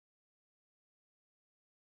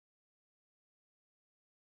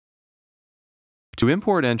To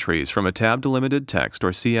import entries from a tab-delimited text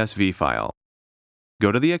or CSV file,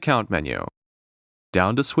 go to the Account menu,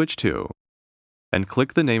 down to Switch To, and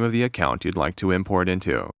click the name of the account you'd like to import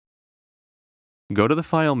into. Go to the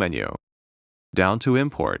File menu, down to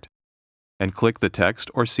Import, and click the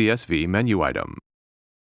Text or CSV menu item.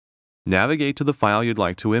 Navigate to the file you'd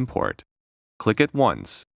like to import. Click it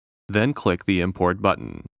once, then click the Import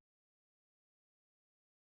button.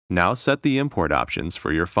 Now set the import options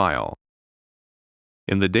for your file.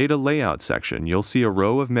 In the Data Layout section, you'll see a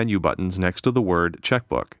row of menu buttons next to the word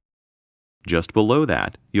CheckBook. Just below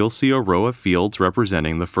that, you'll see a row of fields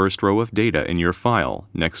representing the first row of data in your file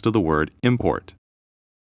next to the word Import.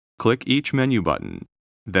 Click each menu button,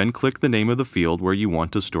 then click the name of the field where you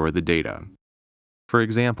want to store the data. For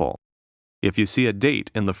example, if you see a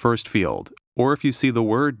date in the first field, or if you see the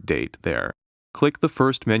word Date there, click the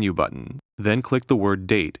first menu button, then click the word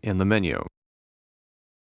Date in the menu.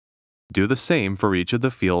 Do the same for each of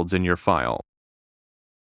the fields in your file.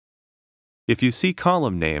 If you see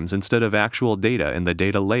column names instead of actual data in the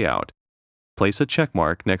data layout, place a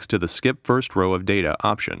checkmark next to the Skip First Row of Data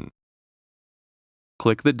option.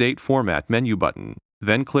 Click the Date Format menu button,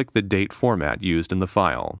 then click the date format used in the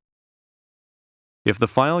file. If the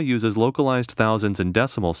file uses localized thousands and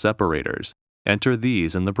decimal separators, enter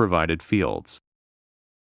these in the provided fields.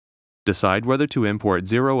 Decide whether to import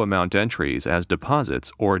zero amount entries as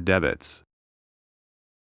deposits or debits.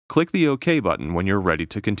 Click the OK button when you're ready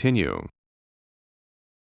to continue.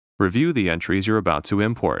 Review the entries you're about to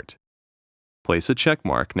import. Place a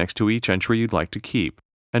checkmark next to each entry you'd like to keep,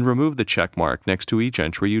 and remove the checkmark next to each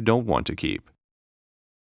entry you don't want to keep.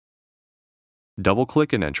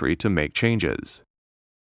 Double-click an entry to make changes.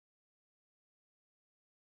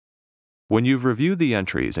 When you've reviewed the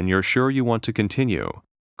entries and you're sure you want to continue,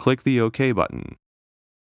 click the OK button.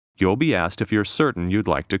 You'll be asked if you're certain you'd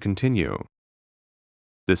like to continue.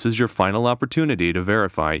 This is your final opportunity to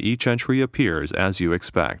verify each entry appears as you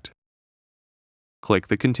expect. Click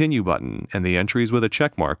the Continue button and the entries with a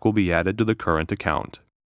checkmark will be added to the current account.